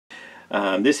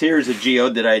This here is a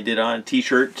geode that I did on a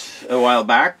t-shirt a while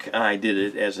back. I did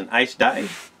it as an ice dye,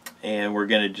 and we're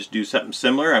going to just do something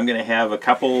similar. I'm going to have a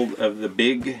couple of the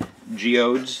big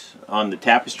geodes on the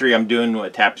tapestry. I'm doing a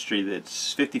tapestry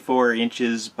that's 54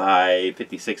 inches by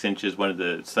 56 inches, one of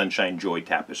the Sunshine Joy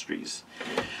tapestries.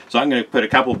 So I'm going to put a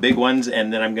couple big ones,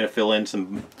 and then I'm going to fill in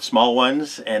some small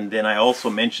ones, and then I also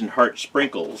mentioned heart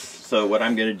sprinkles. So what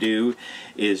I'm going to do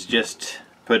is just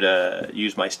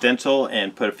use my stencil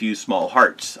and put a few small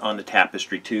hearts on the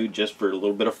tapestry too, just for a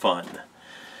little bit of fun.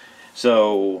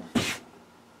 So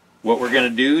what we're going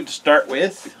to do to start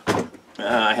with,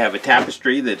 I have a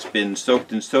tapestry that's been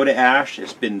soaked in soda ash.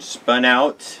 It's been spun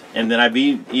out, and then I've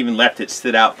even left it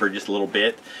sit out for just a little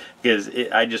bit because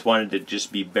I just wanted to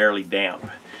just be barely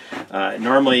damp.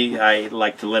 Normally I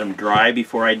like to let them dry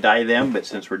before I dye them, but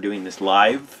since we're doing this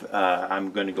live,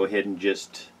 I'm going to go ahead and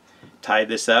just tie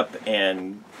this up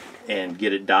and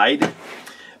get it dyed.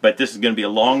 But this is going to be a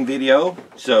long video,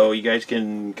 so you guys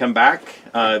can come back.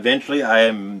 Eventually I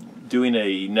am doing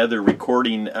another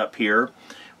recording up here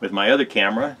with my other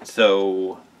camera,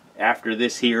 so after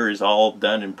this here is all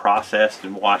done and processed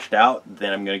and washed out,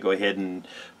 then I'm going to go ahead and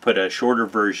put a shorter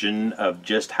version of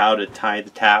just how to tie the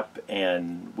tap,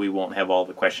 and we won't have all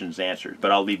the questions answered.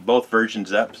 But I'll leave both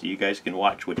versions up so you guys can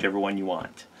watch whichever one you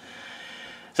want.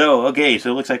 So, okay,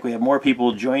 so it looks like we have more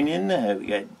people joining. We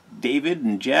got David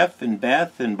and Jeff and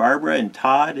Beth and Barbara and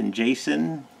Todd and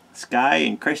Jason, Sky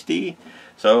and Christy.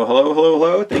 So, hello, hello,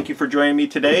 hello. Thank you for joining me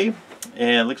today.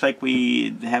 And it looks like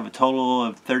we have a total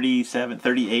of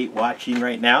 38 watching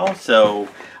right now. So,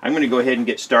 I'm going to go ahead and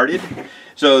get started.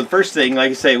 So, the first thing,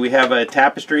 like I say, we have a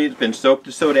tapestry. It's been soaked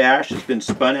in soda ash. It's been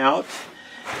spun out.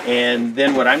 And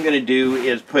then what I'm going to do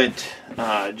is put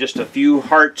just a few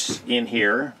hearts in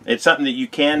here. It's something that you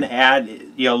can add,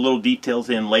 little details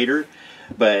in later,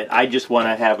 but I just want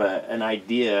to have an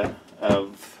idea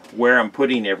of where I'm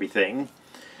putting everything.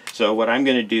 So what I'm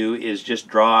going to do is just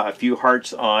draw a few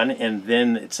hearts on, and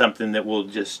then it's something that we'll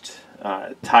just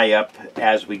tie up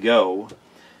as we go.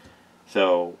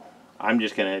 So I'm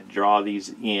just going to draw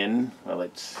these in. Well,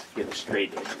 let's get a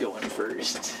straight edge going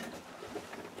first.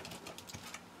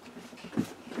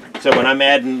 So when I'm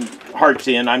adding hearts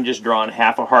in, I'm just drawing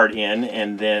half a heart in,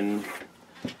 and then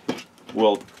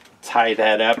we'll tie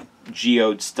that up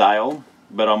geode style.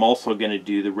 But I'm also going to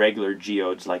do the regular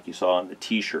geodes like you saw on the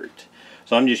t-shirt.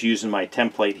 So I'm just using my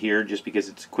template here just because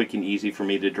it's quick and easy for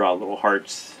me to draw little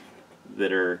hearts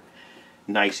that are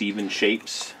nice even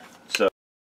shapes.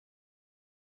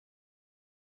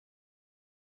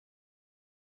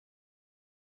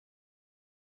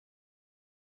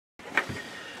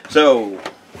 So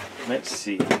let's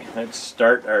see, let's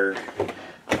start our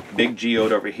big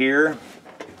geode over here.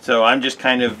 So I'm just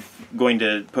kind of going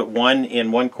to put one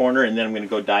in one corner, and then I'm going to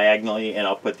go diagonally, and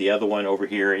I'll put the other one over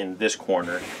here in this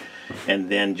corner, and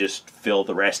then just fill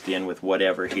the rest in with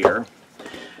whatever here.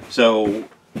 So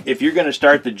if you're going to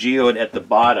start the geode at the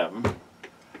bottom,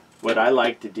 what I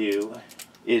like to do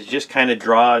is just kind of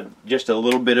draw just a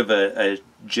little bit of a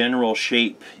general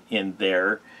shape in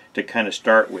there to kind of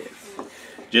start with.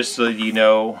 Just so you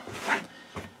know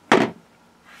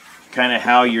kind of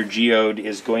how your geode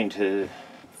is going to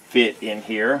fit in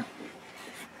here.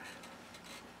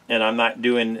 And I'm not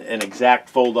doing an exact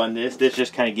fold on this. This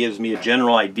just kind of gives me a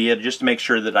general idea, just to make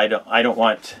sure that I don't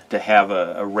want to have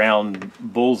a round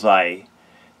bullseye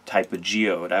type of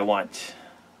geode. I want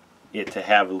it to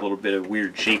have a little bit of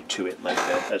weird shape to it, like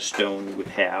a stone would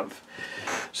have.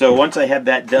 So once I have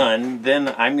that done,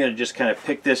 then I'm going to just kind of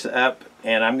pick this up,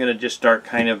 and I'm going to just start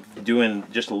kind of doing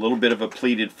just a little bit of a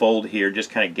pleated fold here, just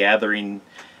kind of gathering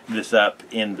this up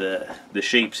in the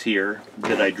shapes here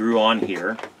that I drew on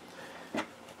here,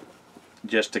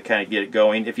 just to kind of get it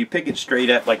going. If you pick it straight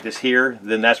up like this here,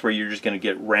 then that's where you're just going to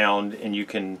get round, and you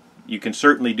can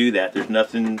certainly do that. There's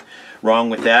nothing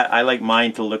wrong with that. I like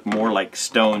mine to look more like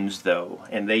stones though,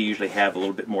 and they usually have a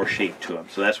little bit more shape to them.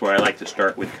 So that's where I like to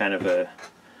start with kind of a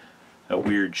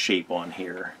weird shape on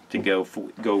here to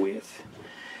go with.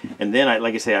 And then,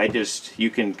 like I say, you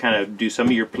can kind of do some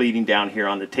of your pleating down here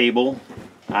on the table.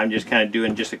 I'm just kind of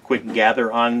doing just a quick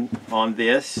gather on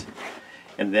this,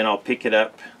 and then I'll pick it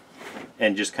up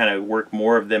and just kind of work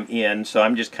more of them in. So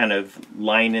I'm just kind of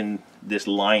lining this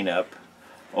line up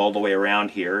all the way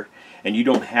around here, and you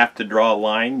don't have to draw a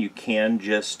line. You can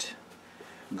just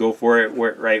go for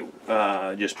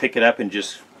it just pick it up and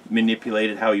just manipulate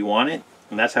it how you want it.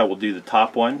 And that's how we'll do the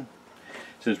top one,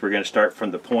 since we're going to start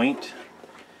from the point.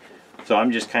 So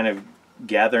I'm just kind of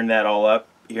gathering that all up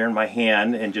here in my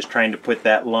hand and just trying to put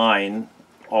that line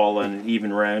all in an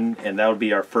even run, and that'll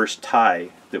be our first tie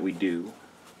that we do,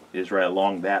 is right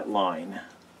along that line.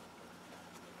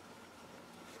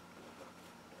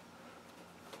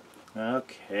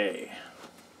 Okay.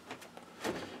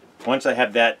 Once I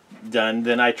have that done,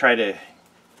 then I try to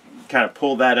kind of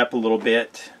pull that up a little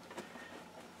bit,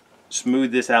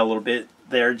 smooth this out a little bit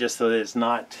there, just so that it's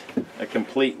not a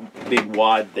complete big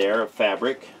wad there of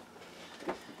fabric.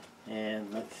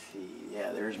 And let's see,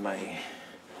 yeah, there's my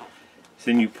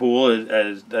sinew pool,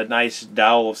 a nice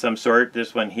dowel of some sort.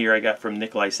 This one here I got from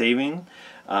Nikolai Saving.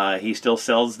 He still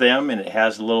sells them, and it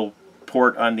has a little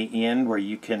port on the end where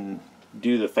you can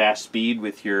do the fast speed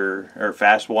with your, or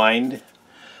fast wind.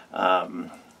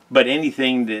 But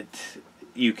anything that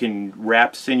you can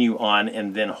wrap sinew on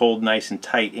and then hold nice and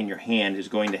tight in your hand is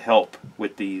going to help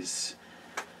with these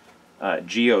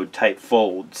geode type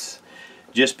folds.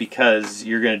 Just because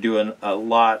you're going to do a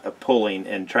lot of pulling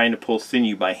and trying to pull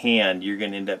sinew by hand, you're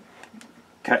going to end up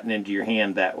cutting into your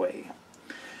hand that way.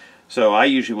 So I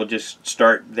usually will just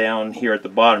start down here at the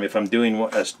bottom. If I'm doing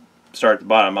a start at the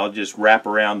bottom, I'll just wrap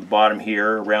around the bottom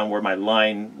here, around where my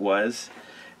line was,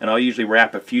 and I'll usually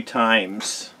wrap a few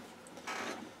times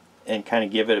and kind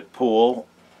of give it a pull,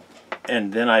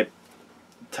 and then I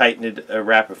tighten it,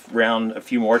 wrap around a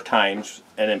few more times,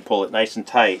 and then pull it nice and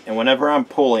tight. And whenever I'm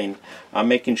pulling, I'm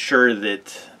making sure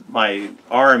that my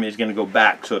arm is going to go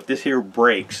back. So if this here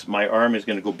breaks, my arm is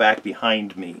going to go back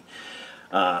behind me.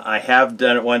 I have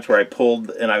done it once where I pulled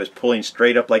and I was pulling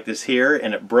straight up like this here,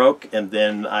 and it broke, and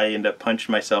then I end up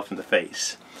punching myself in the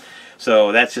face.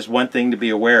 So that's just one thing to be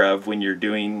aware of when you're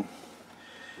doing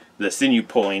the sinew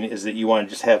pulling, is that you want to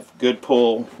just have good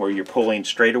pull where you're pulling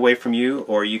straight away from you,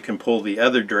 or you can pull the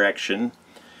other direction,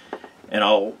 and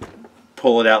I'll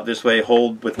pull it out this way,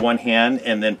 hold with one hand,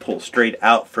 and then pull straight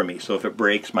out from me. So if it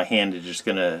breaks, my hand is just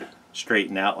going to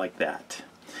straighten out like that.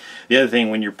 The other thing,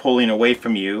 when you're pulling away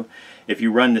from you, if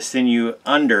you run the sinew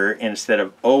under instead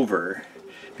of over,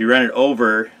 if you run it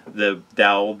over the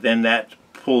dowel, then that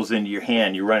pulls into your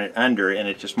hand. You run it under and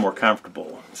it's just more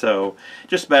comfortable. So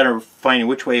just a matter of finding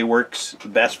which way works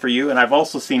best for you. And I've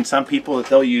also seen some people that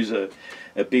they'll use a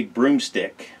big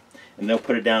broomstick and they'll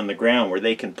put it down on the ground where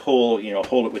they can pull, you know,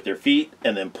 hold it with their feet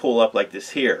and then pull up like this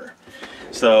here.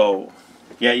 So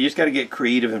yeah, you just got to get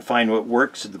creative and find what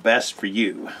works the best for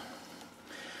you.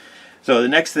 So the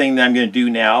next thing that I'm going to do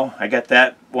now, I got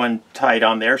that one tied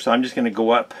on there, so I'm just going to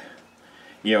go up,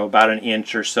 you know, about an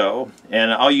inch or so,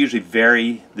 and I'll usually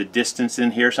vary the distance in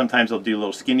here. Sometimes I'll do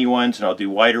little skinny ones and I'll do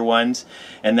wider ones,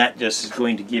 and that just is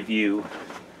going to give you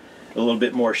a little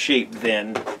bit more shape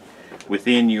then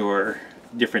within your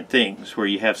different things, where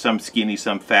you have some skinny,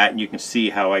 some fat, and you can see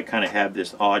how I kind of have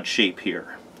this odd shape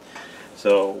here.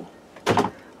 So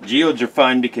geodes are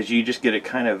fun because you just get to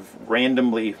kind of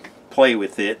randomly play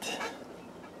with it,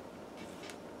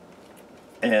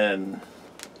 and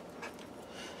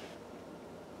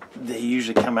they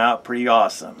usually come out pretty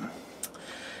awesome.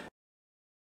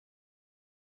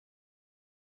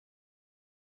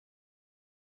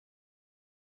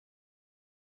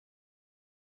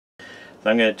 So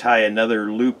I'm going to tie another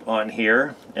loop on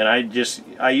here, and I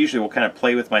usually will kind of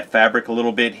play with my fabric a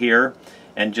little bit here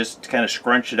and just kind of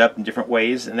scrunch it up in different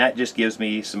ways, and that just gives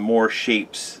me some more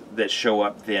shapes that show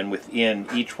up then within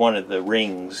each one of the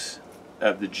rings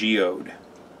of the geode.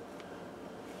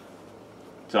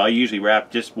 So I usually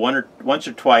wrap just once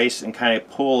or twice and kind of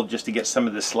pull just to get some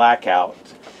of the slack out,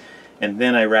 and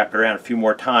then I wrap it around a few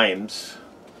more times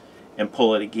and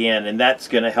pull it again, and that's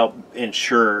going to help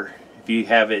ensure, if you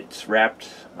have it wrapped,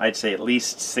 I'd say at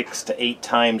least 6 to 8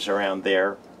 times around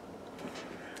there,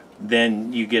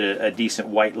 then you get a decent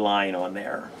white line on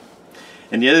there.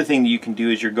 And the other thing that you can do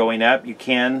as you're going up, you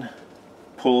can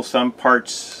pull some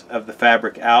parts of the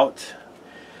fabric out.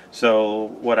 So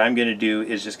what I'm going to do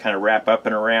is just kind of wrap up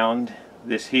and around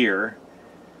this here,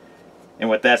 and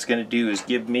what that's going to do is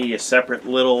give me a separate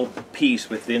little piece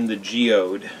within the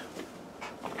geode.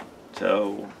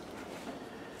 So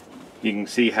you can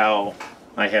see how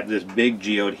I have this big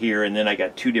geode here, and then I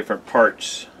got 2 different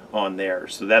parts on there.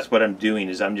 So that's what I'm doing,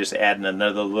 is I'm just adding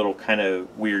another little kind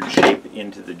of weird shape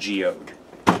into the geode.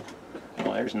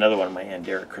 Well, there's another one of my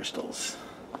Andera crystals.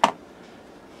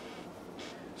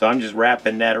 So I'm just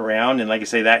wrapping that around, and like I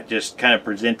say, that just kind of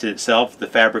presented itself. The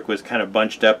fabric was kind of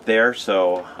bunched up there,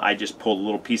 so I just pulled a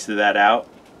little piece of that out,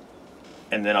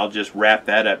 and then I'll just wrap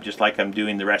that up just like I'm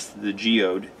doing the rest of the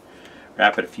geode.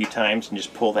 Wrap it a few times and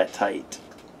just pull that tight.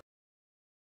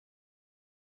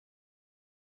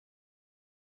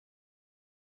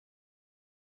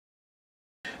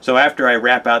 So after I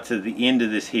wrap out to the end of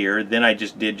this here, then I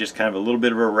just did kind of a little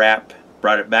bit of a wrap,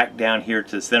 brought it back down here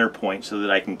to the center point so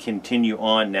that I can continue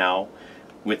on now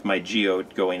with my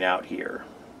geode going out here.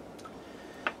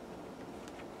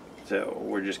 So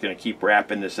we're just going to keep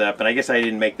wrapping this up, and I guess I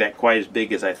didn't make that quite as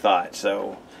big as I thought,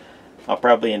 so I'll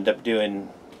probably end up doing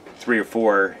 3 or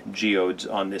 4 geodes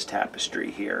on this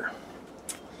tapestry here.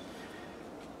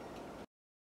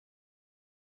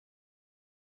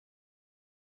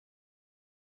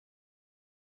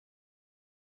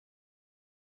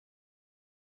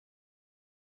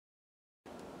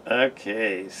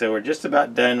 Okay, so we're just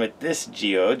about done with this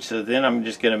geode, so then I'm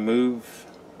just going to move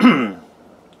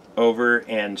over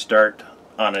and start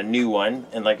on a new one.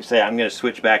 And like I say, I'm going to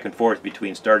switch back and forth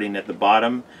between starting at the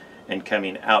bottom and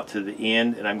coming out to the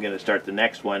end, and I'm going to start the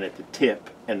next one at the tip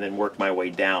and then work my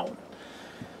way down.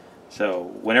 So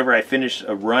whenever I finish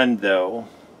a run though,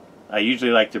 I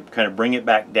usually like to kind of bring it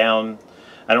back down.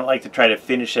 I don't like to try to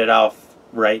finish it off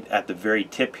right at the very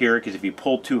tip here, because if you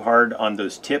pull too hard on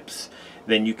those tips,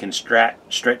 then you can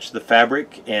stretch the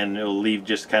fabric and it'll leave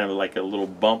just kind of like a little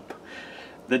bump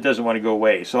that doesn't want to go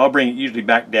away. So I'll bring it usually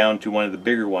back down to one of the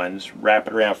bigger ones, wrap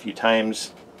it around a few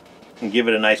times and give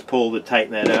it a nice pull to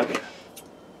tighten that up.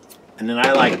 And then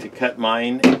I like to cut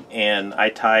mine, and I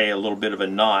tie a little bit of a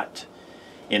knot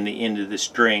in the end of the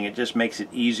string. It just makes it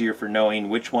easier for knowing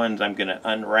which ones I'm going to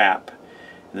unwrap.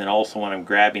 And then also when I'm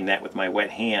grabbing that with my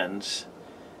wet hands,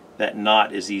 that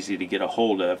knot is easy to get a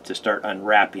hold of to start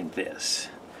unwrapping this.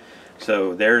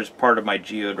 So there's part of my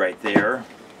geode right there.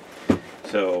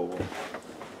 So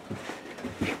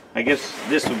I guess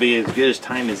this will be as good as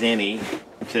time as any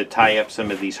to tie up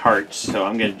some of these hearts. So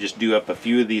I'm going to just do up a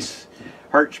few of these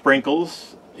heart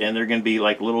sprinkles, and they're going to be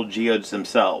like little geodes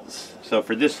themselves. So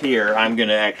for this here, I'm going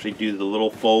to actually do the little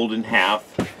fold in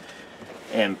half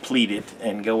and pleat it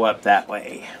and go up that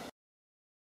way.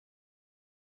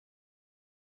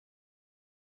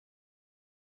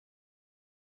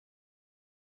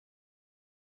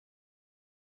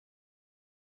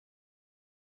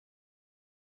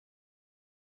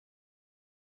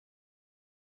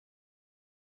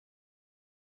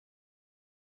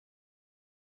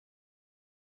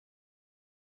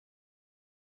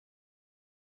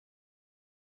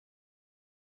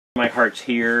 My hearts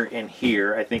here and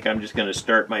here, I think I'm just going to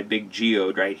start my big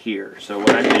geode right here. So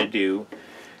what I'm going to do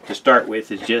to start with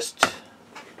is just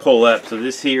pull up. So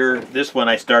this here, this one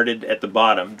I started at the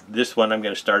bottom. This one I'm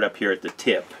going to start up here at the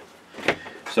tip.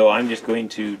 So I'm just going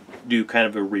to do kind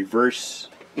of a reverse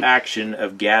action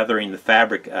of gathering the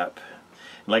fabric up.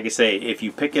 And like I say, if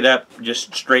you pick it up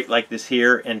just straight like this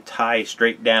here and tie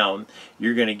straight down,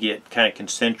 you're going to get kind of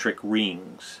concentric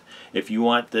rings. If you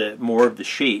want more of the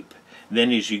shape, then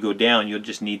as you go down, you'll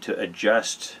just need to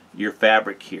adjust your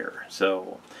fabric here.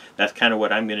 So that's kind of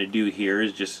what I'm going to do here,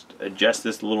 is just adjust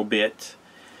this a little bit,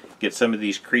 get some of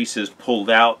these creases pulled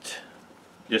out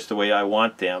just the way I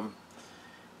want them,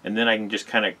 and then I can just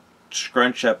kind of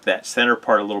scrunch up that center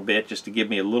part a little bit just to give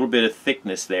me a little bit of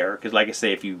thickness there. Because like I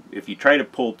say, if you try to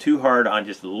pull too hard on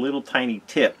just a little tiny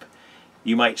tip,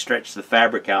 you might stretch the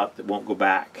fabric out that won't go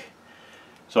back.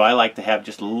 So I like to have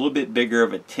just a little bit bigger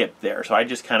of a tip there. So I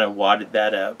just kind of wadded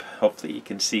that up. Hopefully you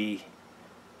can see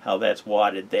how that's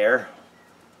wadded there.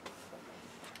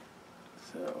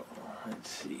 So let's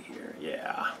see here.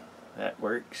 Yeah, that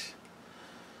works.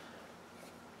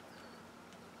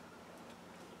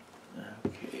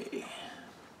 Okay.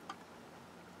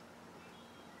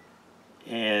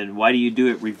 And why do you do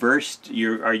it reversed?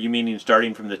 Are you meaning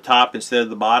starting from the top instead of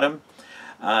the bottom?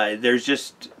 There's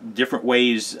just different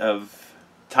ways of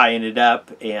tying it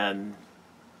up, and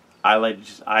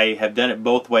I have done it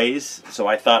both ways, so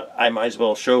I thought I might as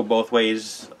well show both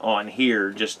ways on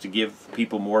here just to give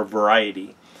people more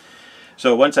variety.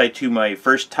 So once I do my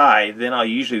first tie, then I'll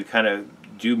usually kind of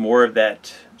do more of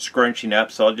that scrunching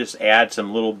up, so I'll just add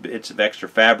some little bits of extra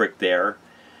fabric there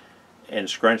and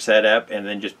scrunch that up, and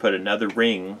then just put another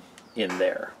ring in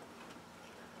there.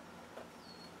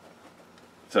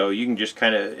 So you can just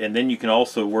kind of, and then you can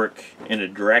also work in a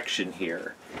direction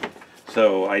here.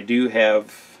 So I do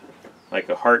have like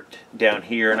a heart down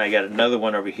here, and I got another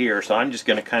one over here. So I'm just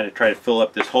going to kind of try to fill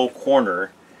up this whole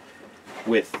corner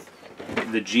with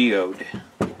the geode.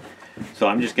 So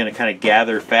I'm just going to kind of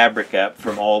gather fabric up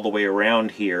from all the way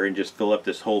around here and just fill up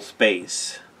this whole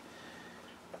space.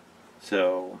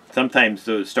 So sometimes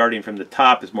those starting from the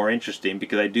top is more interesting,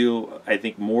 because I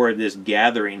think more of this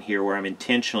gathering here where I'm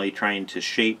intentionally trying to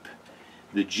shape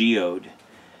the geode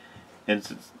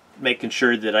and making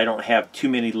sure that I don't have too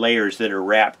many layers that are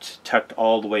wrapped, tucked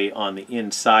all the way on the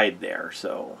inside there.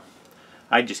 So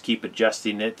I just keep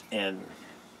adjusting it and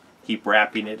keep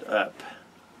wrapping it up.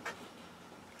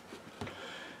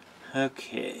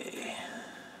 Okay.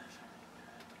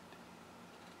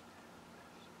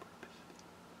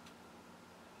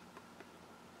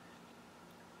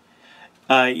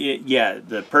 Yeah,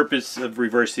 the purpose of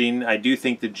reversing, I do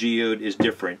think the geode is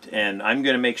different, and I'm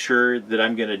going to make sure that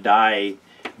I'm going to dye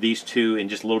these two in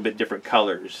just a little bit different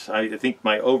colors. I think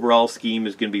my overall scheme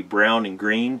is going to be brown and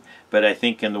green, but I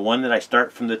think in the one that I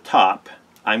start from the top,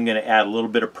 I'm going to add a little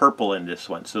bit of purple in this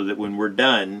one, so that when we're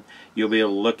done, you'll be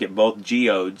able to look at both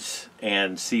geodes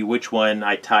and see which one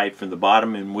I tied from the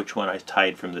bottom and which one I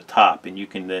tied from the top, and you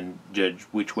can then judge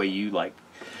which way you like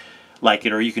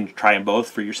it, or you can try them both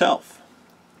for yourself.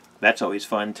 That's always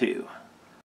fun too.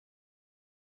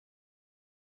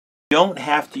 You don't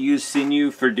have to use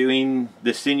sinew for doing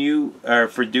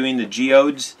the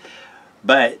geodes,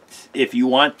 but if you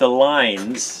want the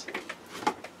lines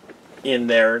in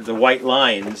there, the white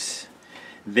lines,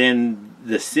 then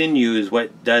the sinew is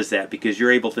what does that, because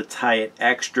you're able to tie it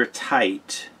extra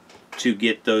tight to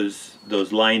get those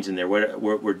lines in there. What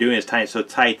we're doing is tying it so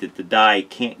tight that the dye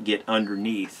can't get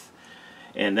underneath,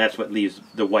 and that's what leaves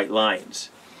the white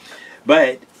lines.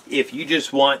 But if you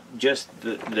just want just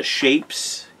the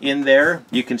shapes in there,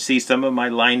 you can see some of my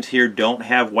lines here don't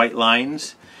have white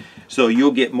lines. So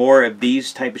you'll get more of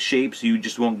these type of shapes. You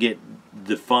just won't get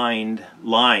defined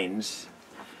lines.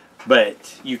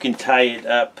 But you can tie it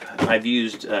up. I've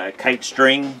used kite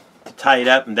string to tie it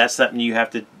up, and that's something you have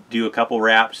to do a couple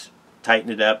wraps, tighten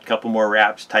it up, a couple more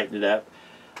wraps, tighten it up.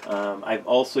 I've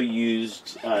also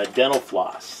used dental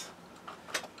floss.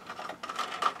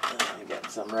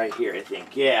 Some right here, I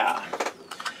think. Yeah.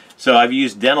 So I've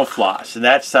used dental floss, and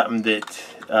that's something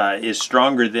that is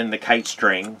stronger than the kite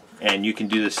string, and you can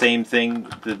do the same thing.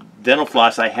 The dental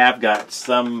floss, I have got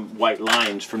some white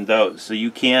lines from those, so you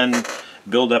can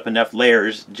build up enough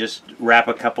layers. Just wrap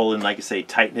a couple and, like I say,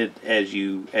 tighten it as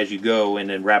you go, and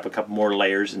then wrap a couple more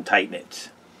layers and tighten it.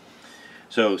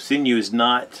 So sinew is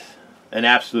not an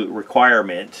absolute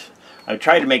requirement. I've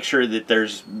tried to make sure that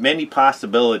there's many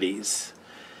possibilities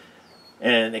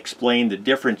and explain the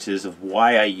differences of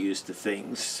why I use the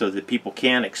things so that people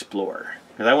can explore.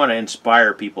 Because I want to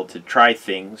inspire people to try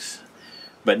things,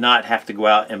 but not have to go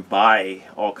out and buy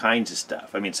all kinds of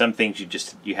stuff. I mean, some things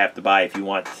you have to buy if you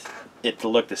want it to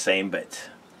look the same, but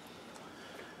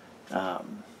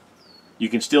you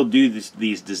can still do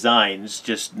these designs,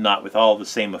 just not with all the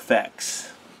same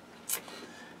effects.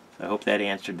 I hope that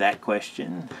answered that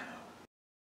question.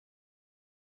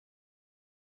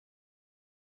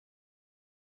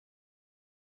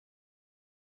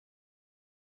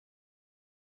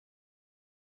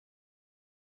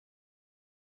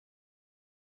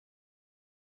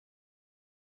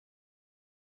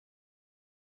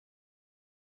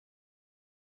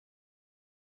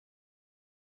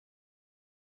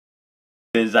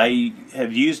 Because I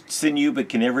have used sinew but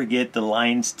can never get the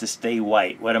lines to stay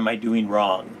white. What am I doing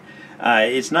wrong?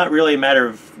 It's not really a matter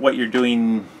of what you're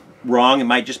doing wrong. It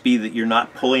might just be that you're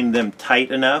not pulling them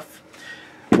tight enough.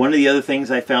 One of the other things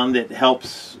I found that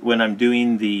helps when I'm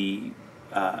doing the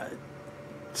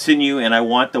sinew and I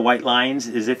want the white lines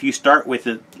is if you start with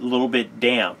it a little bit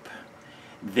damp,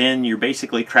 then you're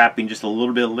basically trapping just a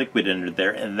little bit of liquid under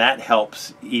there, and that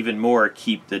helps even more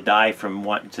keep the dye from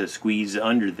wanting to squeeze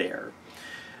under there.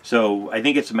 So I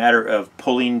think it's a matter of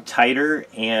pulling tighter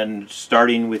and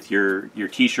starting with your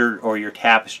t-shirt or your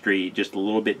tapestry just a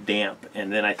little bit damp,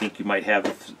 and then I think you might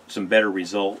have some better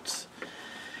results.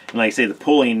 And like I say, the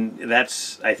pulling,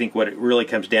 that's I think what it really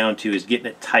comes down to, is getting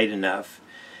it tight enough.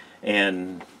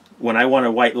 And when I want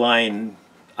a white line,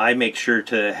 I make sure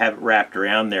to have it wrapped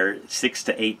around there 6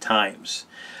 to 8 times.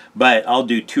 But I'll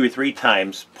do 2 or 3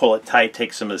 times, pull it tight,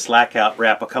 take some of the slack out,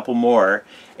 wrap a couple more,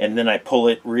 and then I pull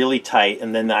it really tight,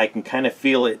 and then I can kind of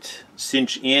feel it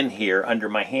cinch in here under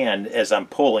my hand as I'm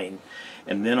pulling,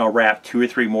 and then I'll wrap 2 or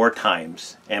 3 more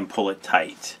times and pull it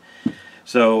tight.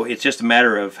 So it's just a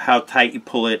matter of how tight you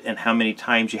pull it and how many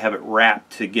times you have it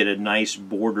wrapped to get a nice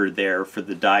border there for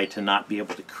the dye to not be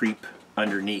able to creep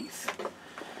underneath.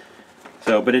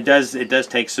 So, but it does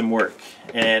take some work,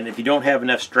 and if you don't have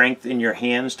enough strength in your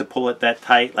hands to pull it that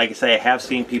tight, like I say, I have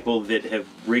seen people that have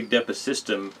rigged up a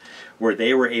system where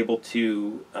they were able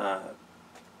to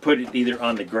put it either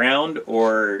on the ground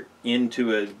or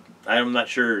into a, I'm not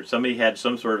sure, somebody had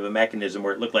some sort of a mechanism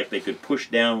where it looked like they could push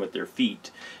down with their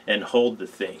feet and hold the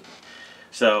thing.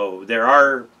 So there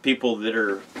are people that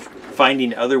are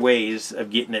finding other ways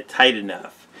of getting it tight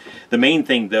enough. The main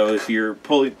thing, though, if you're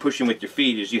pushing with your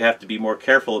feet, is you have to be more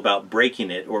careful about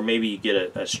breaking it, or maybe you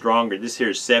get a stronger. This here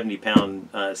is 70-pound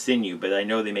sinew, but I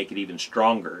know they make it even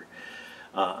stronger.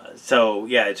 So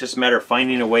yeah, it's just a matter of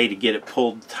finding a way to get it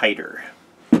pulled tighter.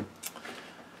 Let's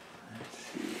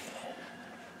see.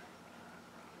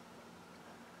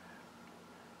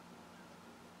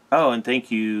 Oh, and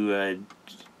thank you,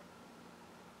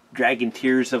 Dragon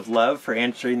Tears of Love for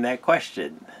answering that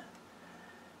question.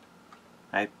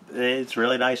 It's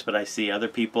really nice, but I see other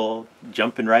people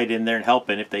jumping right in there and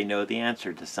helping if they know the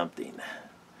answer to something.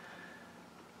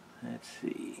 Let's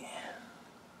see.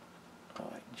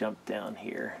 Oh, I jumped down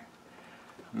here.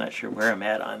 I'm not sure where I'm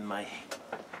at on my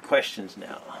questions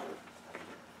now.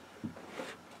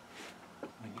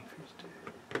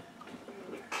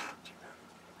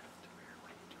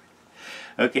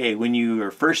 Okay, when you are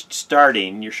first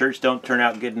starting, your shirts don't turn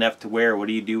out good enough to wear. What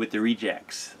do you do with the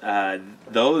rejects?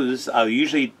 Those, I'll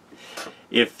usually,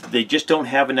 if they just don't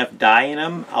have enough dye in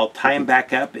them, I'll tie them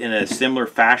back up in a similar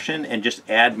fashion and just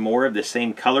add more of the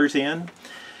same colors in.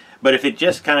 But if it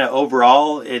just kind of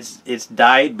overall, it's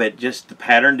dyed, but just the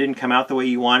pattern didn't come out the way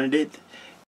you wanted it.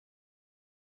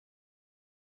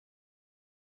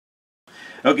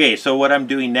 Okay, so what I'm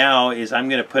doing now is I'm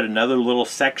going to put another little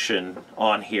section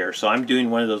on here. So I'm doing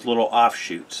one of those little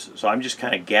offshoots. So I'm just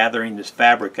kind of gathering this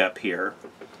fabric up here.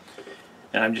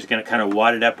 And I'm just going to kind of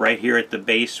wad it up right here at the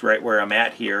base, right where I'm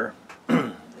at here.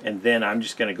 And then I'm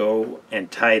just going to go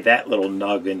and tie that little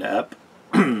noggin up.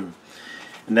 And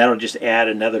that'll just add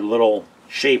another little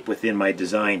shape within my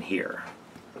design here.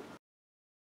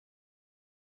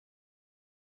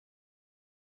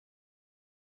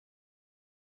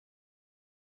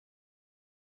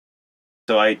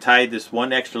 So I tied this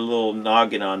one extra little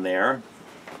noggin on there,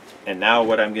 and now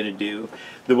what I'm going to do,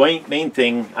 the main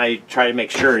thing I try to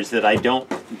make sure is that I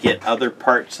don't get other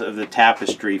parts of the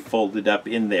tapestry folded up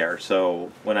in there.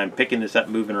 So when I'm picking this up,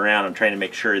 moving around, I'm trying to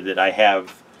make sure that I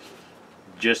have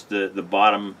just the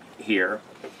bottom here.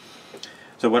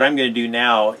 So what I'm going to do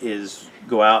now is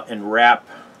go out and wrap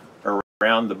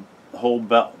around the whole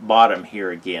bottom here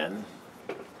again,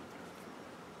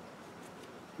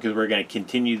 because we're going to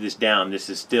continue this down. This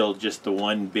is still just the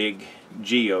one big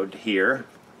geode here.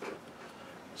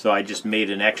 So I just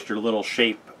made an extra little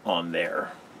shape on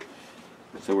there.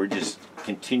 So we're just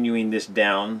continuing this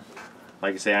down.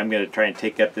 Like I say, I'm going to try and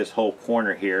take up this whole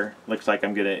corner here. Looks like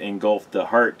I'm going to engulf the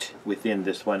heart within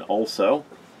this one also.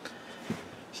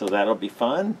 So that'll be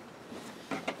fun.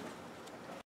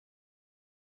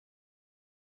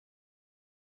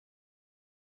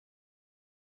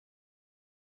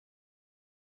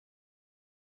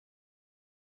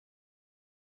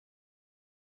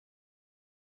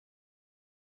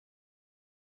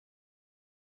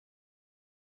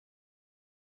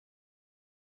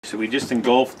 So we just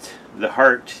engulfed the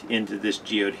heart into this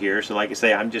geode here. So like I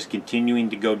say, I'm just continuing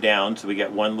to go down. So we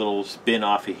got one little spin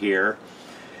off of here.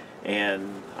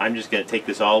 And I'm just going to take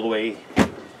this all the way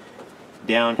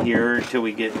down here until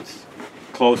we get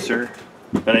closer.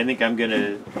 But I think I'm going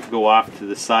to go off to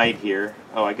the side here.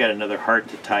 Oh, I got another heart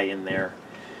to tie in there.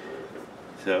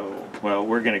 So, well,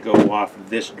 we're going to go off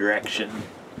this direction.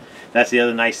 That's the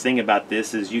other nice thing about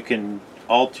this, is you can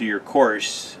alter your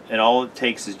course, and all it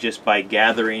takes is just by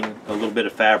gathering a little bit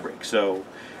of fabric. So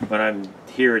when I'm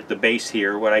here at the base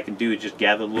here, what I can do is just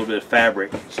gather a little bit of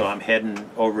fabric, so I'm heading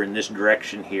over in this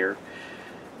direction here,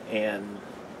 and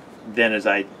then as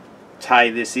I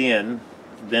tie this in,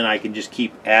 then I can just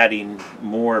keep adding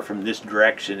more from this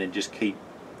direction and just keep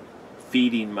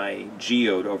feeding my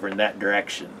geode over in that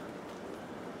direction.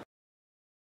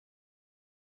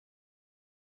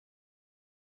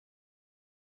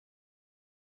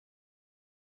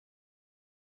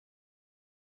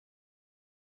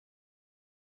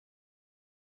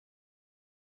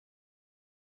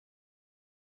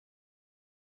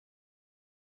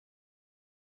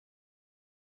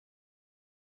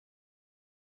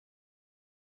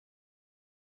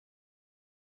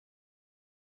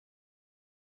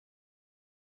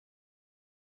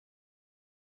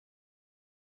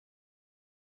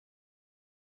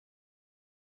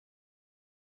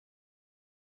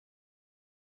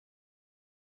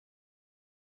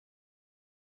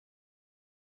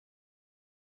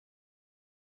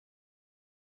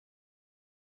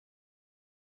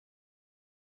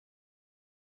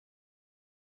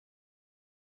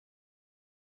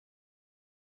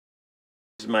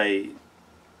 This is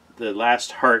the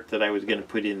last heart that I was going to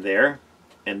put in there,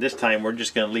 and this time we're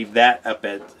just going to leave that up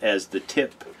as the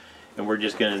tip, and we're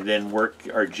just going to then work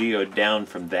our geode down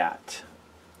from that.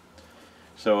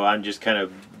 So I'm just kind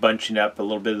of bunching up a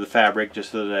little bit of the fabric just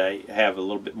so that I have a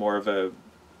little bit more of a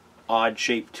odd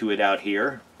shape to it out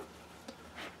here,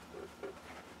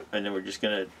 and then we're just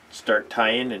going to start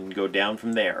tying and go down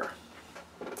from there.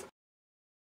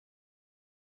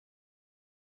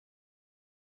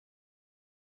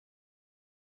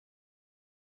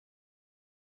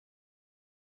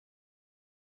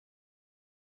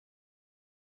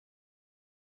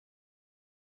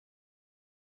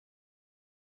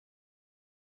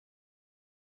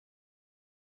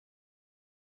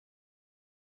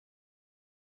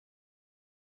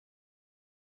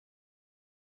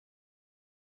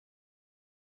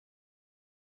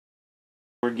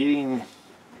 We're getting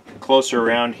closer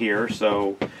around here,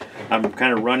 so I'm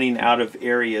kind of running out of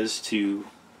areas to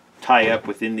tie up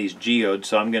within these geodes,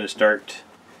 so I'm going to start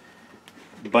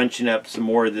bunching up some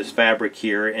more of this fabric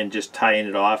here and just tying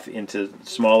it off into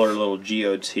smaller little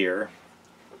geodes here.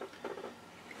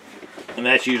 And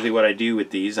that's usually what I do with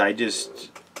these.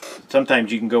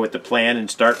 Sometimes you can go with the plan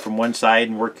and start from one side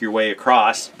and work your way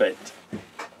across, but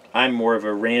I'm more of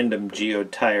a random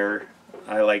geode tire.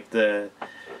 I like the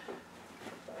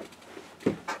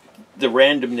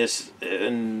randomness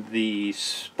and the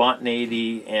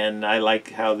spontaneity, and I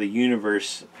like how the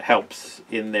universe helps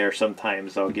in there.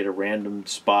 Sometimes I'll get a random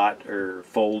spot or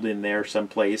fold in there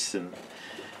someplace, and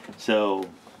so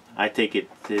I take it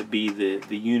to be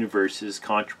the universe's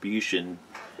contribution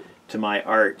to my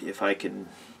art if I can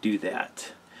do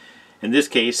that. In this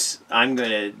case, I'm going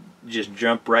to just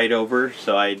jump right over,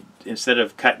 so instead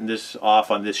of cutting this off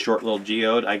on this short little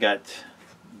geode, I got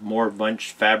more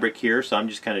bunch fabric here, so I'm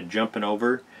just kind of jumping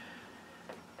over,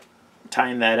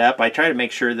 tying that up. I try to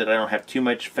make sure that I don't have too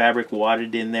much fabric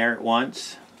wadded in there at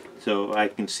once, so I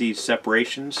can see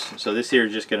separations. So this here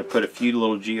is just going to put a few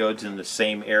little geodes in the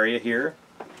same area here.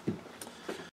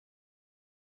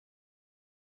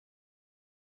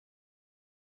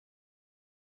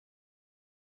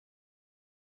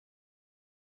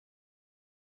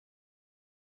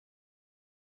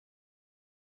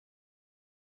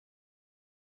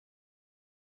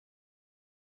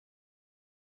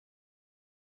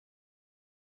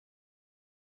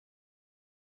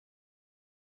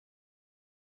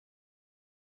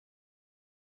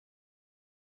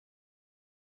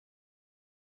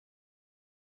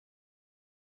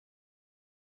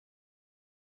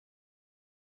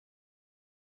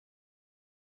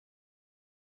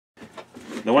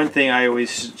 The one thing I always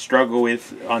struggle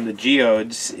with on the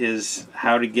geodes is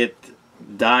how to get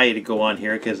dye to go on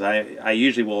here, because I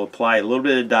usually will apply a little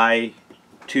bit of dye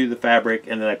to the fabric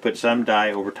and then I put some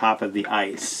dye over top of the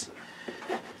ice.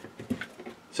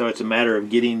 So it's a matter of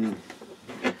getting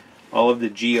all of the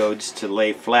geodes to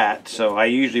lay flat. So I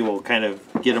usually will kind of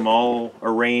get them all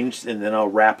arranged and then I'll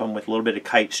wrap them with a little bit of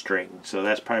kite string. So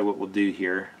that's probably what we'll do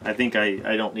here. I think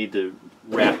I don't need to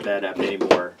wrap that up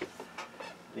anymore.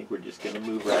 I think we're just going to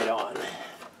move right on.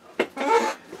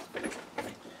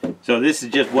 So this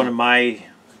is just one of my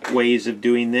ways of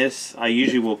doing this. I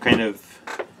usually will kind of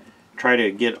try to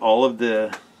get all of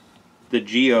the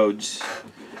geodes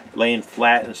laying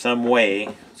flat in some way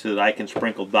so that I can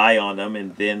sprinkle dye on them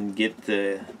and then get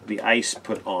the ice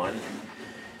put on.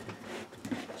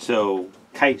 So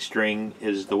kite string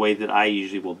is the way that I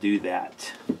usually will do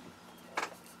that.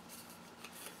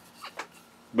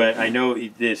 But I know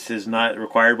this is not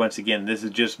required. Once again, this is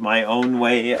just my own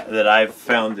way that I've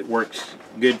found that works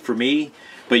good for me.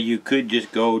 But you could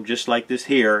just go just like this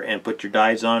here and put your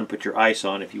dyes on, put your ice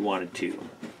on if you wanted to.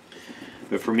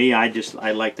 But for me, I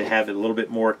like to have it a little bit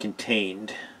more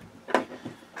contained.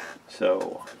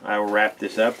 So I will wrap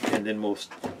this up and then we'll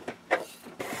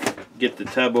get the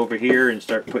tub over here and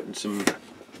start putting some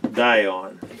dye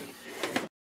on.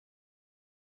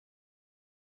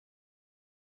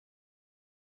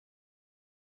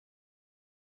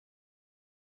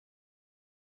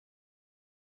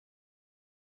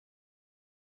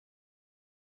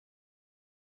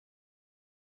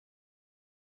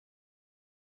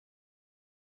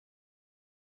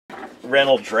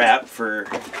 Reynolds wrap for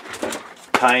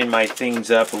tying my things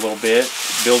up a little bit,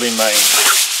 building my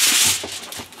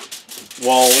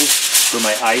walls for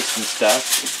my ice and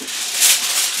stuff.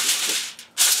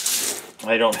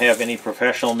 I don't have any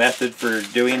professional method for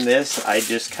doing this. I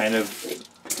just kind of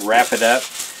wrap it up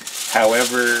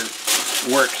however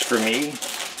works for me.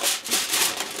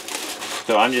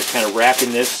 So I'm just kind of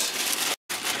wrapping this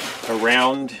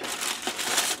around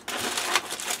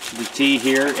the T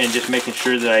here and just making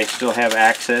sure that I still have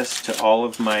access to all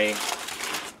of my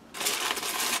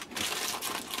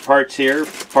parts here.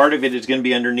 Part of it is going to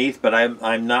be underneath, but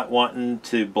I'm not wanting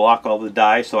to block all the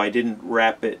dye, so I didn't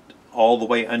wrap it all the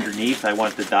way underneath. I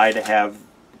want the dye to have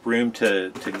room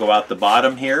to go out the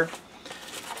bottom here.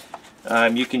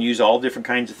 You can use all different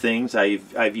kinds of things.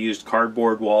 I've used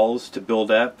cardboard walls to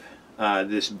build up.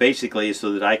 This basically is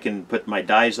so that I can put my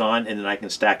dyes on and then I can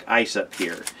stack ice up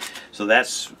here. So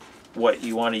that's what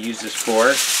you want to use this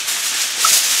for.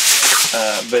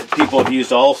 But people have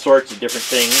used all sorts of different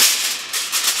things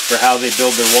for how they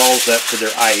build their walls up for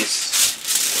their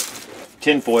ice.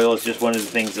 Tinfoil is just one of the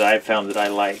things that I've found that I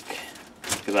like,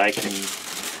 because I can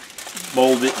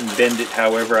mold it and bend it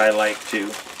however I like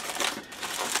to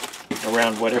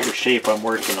around whatever shape I'm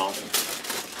working on.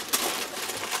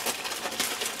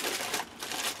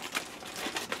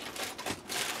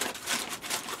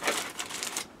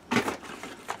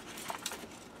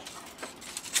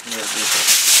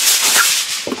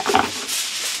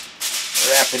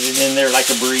 in there like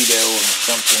a burrito or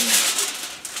something.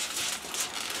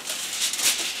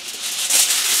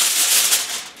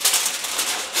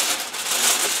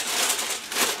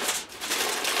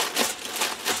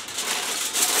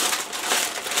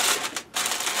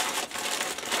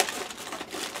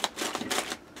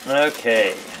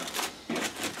 Okay,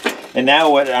 and now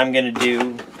what I'm going to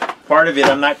do, part of it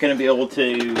I'm not going to be able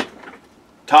to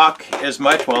talk as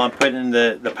much while I'm putting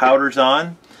the powders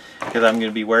on, because I'm going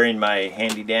to be wearing my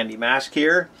handy dandy mask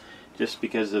here just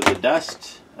because of the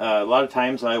dust. A lot of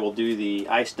times I will do the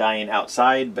ice dyeing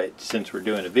outside, but since we're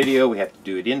doing a video we have to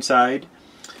do it inside.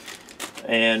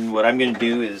 And what I'm going to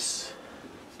do is,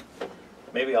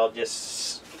 maybe I'll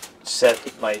just set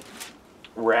my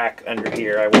rack under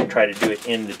here. I will try to do it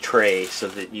in the tray so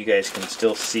that you guys can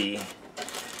still see.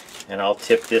 And I'll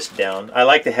tip this down. I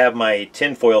like to have my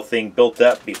tinfoil thing built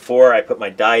up before I put my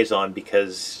dyes on,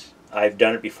 because I've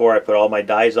done it before. I put all my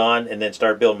dyes on and then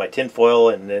start building my tinfoil,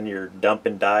 and then you're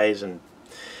dumping dyes. And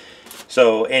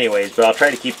so anyways, but I'll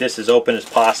try to keep this as open as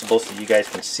possible so you guys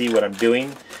can see what I'm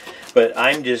doing. But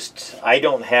I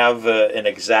don't have an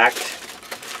exact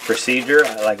procedure.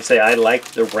 Like I say, I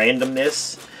like the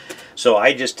randomness. So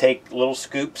I just take little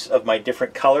scoops of my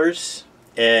different colors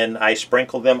and I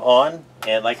sprinkle them on.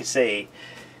 And like I say,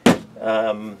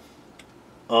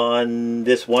 on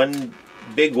this one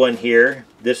big one here,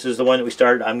 this is the one that we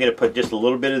started, I'm going to put just a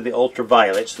little bit of the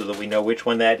ultraviolet so that we know which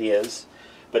one that is.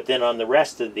 But then on the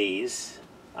rest of these,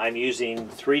 I'm using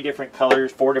 4 different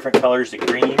colors of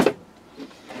green.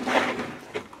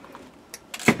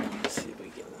 Let's see if we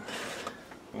can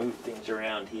move things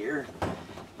around here.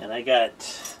 And I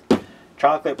got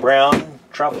chocolate brown,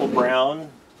 truffle brown,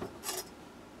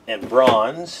 and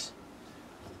bronze.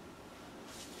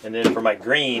 And then for my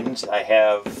greens, I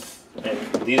have, and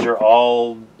these are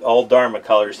all Dharma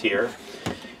colors here.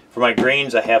 For my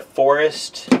greens, I have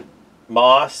forest,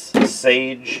 moss,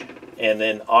 sage, and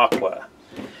then aqua.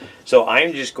 So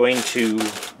I'm just going to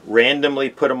randomly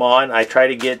put them on. I try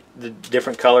to get the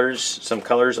different colors, some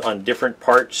colors on different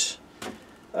parts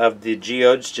of the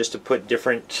geodes, just to put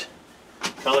different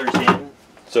colors in.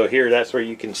 So here, that's where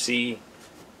you can see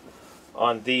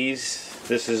on these.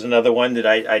 This is another one that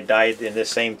I dyed in the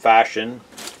same fashion.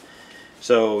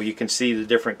 So you can see the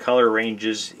different color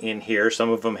ranges in here. Some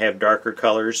of them have darker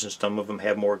colors and some of them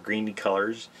have more greeny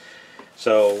colors.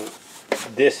 So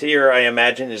this here, I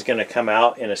imagine, is going to come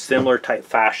out in a similar type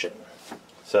fashion.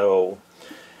 So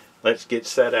let's get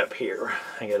set up here.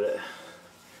 I gotta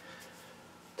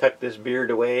tuck this beard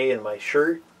away in my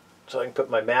shirt so I can put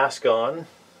my mask on.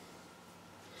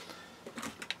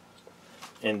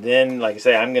 And then, like I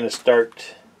say, I'm going to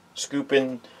start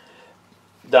scooping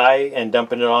dye and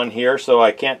dumping it on here, so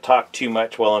I can't talk too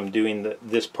much while I'm doing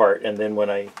this part. And then when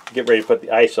I get ready to put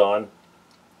the ice on,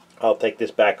 I'll take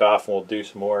this back off and we'll do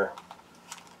some more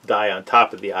dye on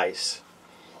top of the ice.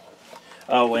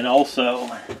 Oh, and also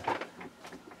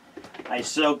I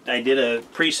did a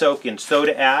pre-soak in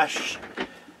soda ash,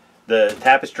 the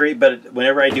tapestry, but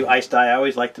whenever I do ice dye, I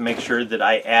always like to make sure that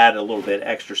I add a little bit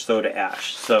extra soda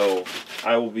ash. So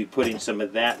I will be putting some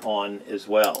of that on as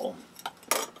well.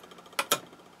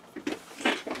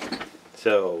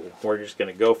 So we're just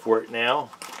going to go for it now.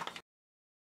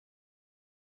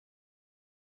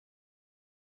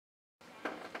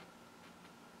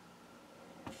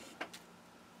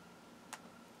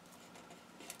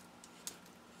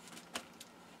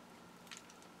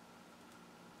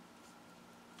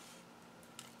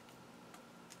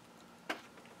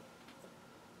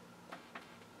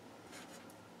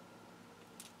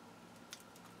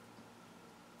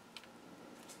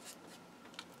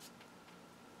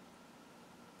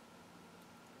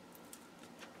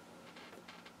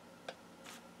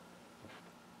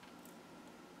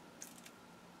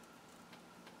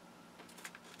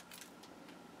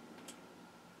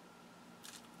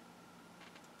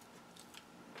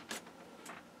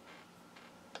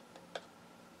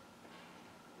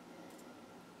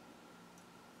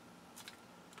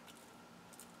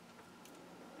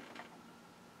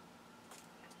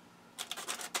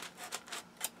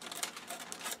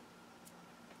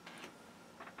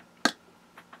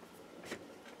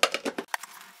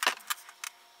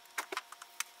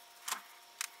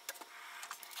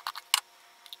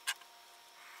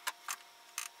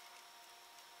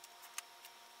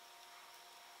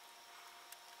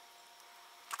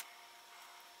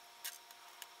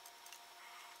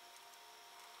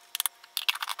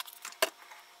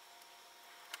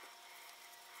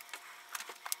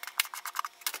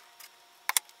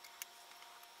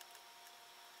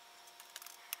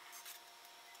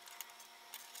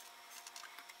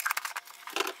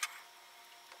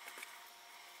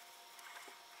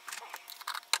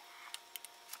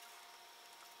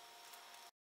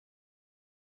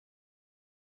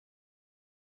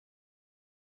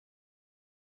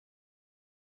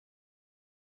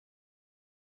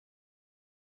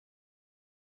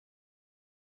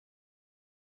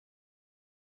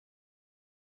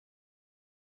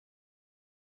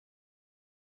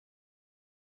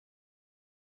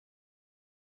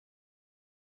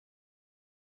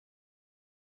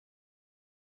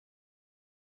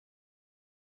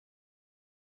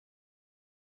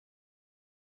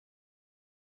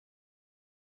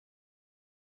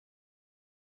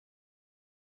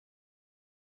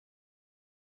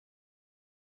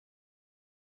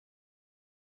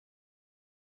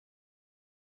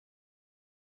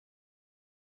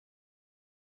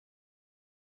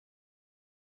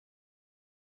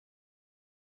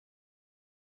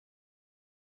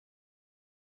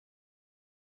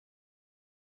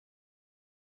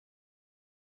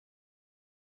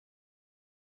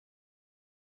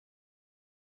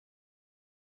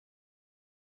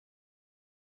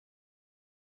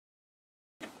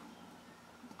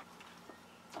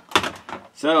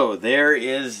 So there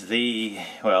is the,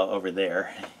 well, over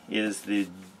there is the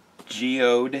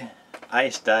Geode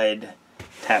Ice Dyed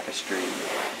Tapestry.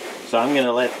 So I'm going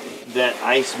to let that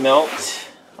ice melt.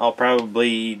 I'll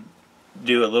probably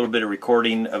do a little bit of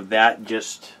recording of that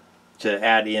just to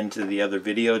add into the other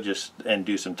video, and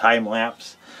do some time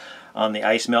lapse on the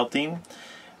ice melting.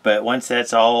 But once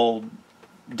that's all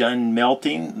done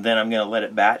melting, then I'm going to let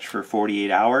it batch for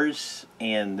 48 hours,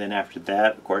 and then after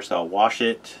that, of course, I'll wash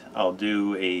it. I'll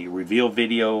do a reveal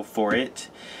video for it,